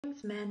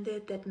Things man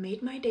did that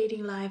made my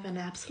dating life an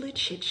absolute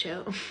shit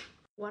show.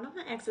 One of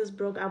my exes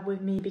broke up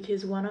with me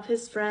because one of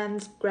his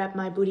friends grabbed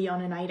my booty on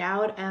a night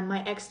out, and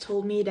my ex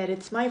told me that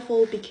it's my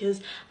fault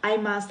because I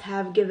must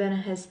have given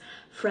his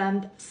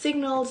friend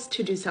signals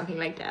to do something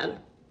like that.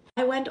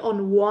 I went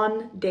on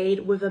one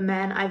date with a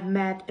man I've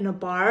met in a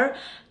bar,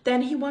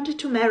 then he wanted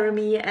to marry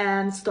me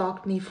and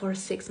stalked me for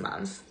 6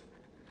 months.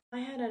 I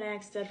had an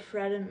ex that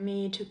threatened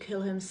me to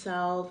kill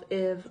himself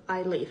if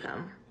I leave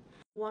him.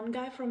 One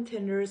guy from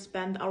Tinder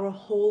spent our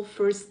whole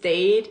first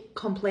date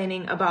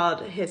complaining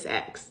about his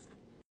ex.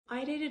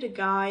 I dated a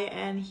guy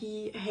and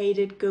he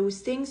hated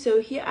ghosting, so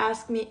he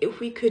asked me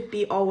if we could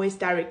be always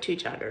direct to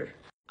each other.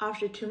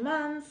 After 2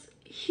 months,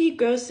 he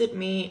ghosted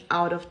me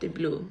out of the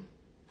blue.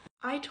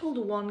 I told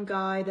one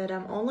guy that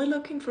I'm only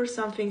looking for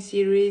something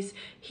serious.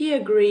 He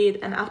agreed,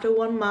 and after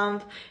 1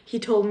 month, he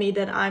told me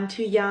that I'm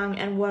too young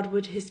and what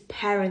would his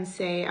parents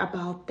say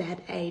about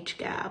that age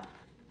gap.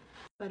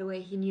 By the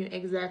way, he knew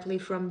exactly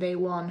from day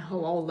one how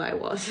old I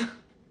was.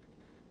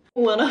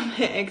 One of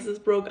my exes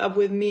broke up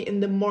with me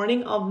in the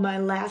morning of my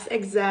last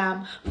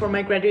exam for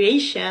my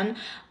graduation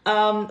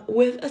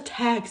with a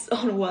text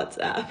on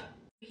WhatsApp.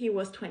 He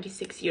was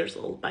 26 years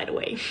old, by the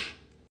way.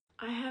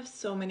 I have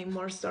so many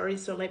more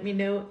stories, so let me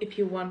know if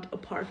you want a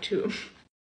part 2.